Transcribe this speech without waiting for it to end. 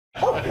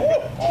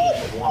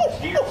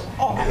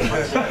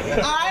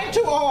I ain't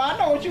too old. I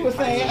know what you were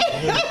saying.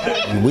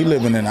 We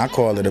living in, I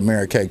call it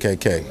America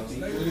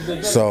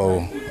KKK.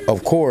 So,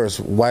 of course,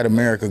 white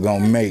America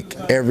gonna make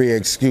every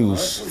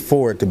excuse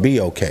for it to be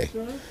okay.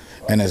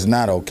 And it's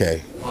not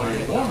okay.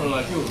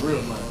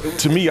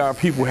 To me, our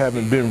people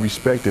haven't been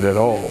respected at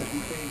all.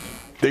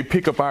 They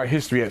pick up our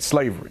history at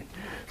slavery.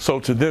 So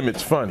to them,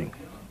 it's funny.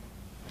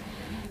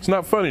 It's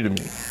not funny to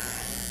me.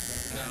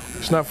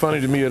 It's not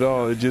funny to me at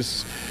all. It's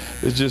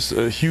just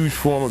a huge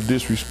form of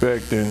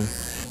disrespect and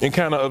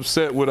kind of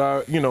upset with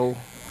our,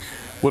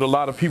 with a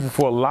lot of people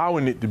for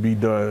allowing it to be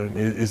done.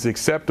 It's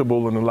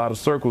acceptable in a lot of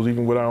circles,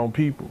 even with our own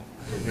people.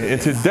 And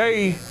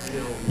today,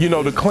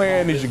 the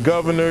Klan is your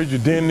governors,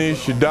 your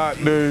dentists, your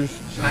doctors.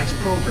 Nice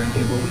program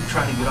here, but we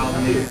try to get all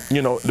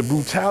the The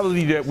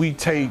brutality that we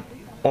take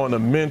on a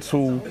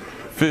mental,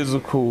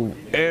 physical,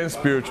 and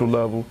spiritual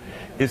level,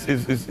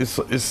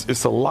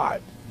 it's a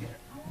lot.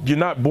 You're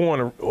not born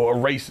a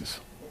racist.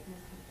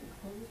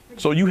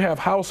 So you have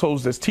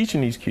households that's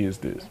teaching these kids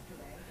this.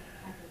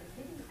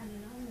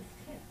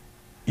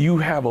 You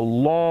have a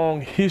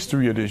long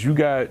history of this. You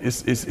got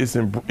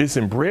it's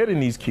inbred in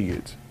these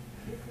kids.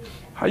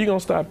 How you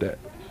gonna stop that?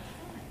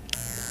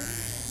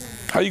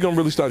 How you gonna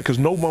really stop it? Because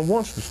no one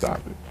wants to stop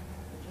it.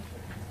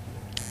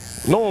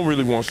 No one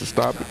really wants to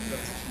stop it.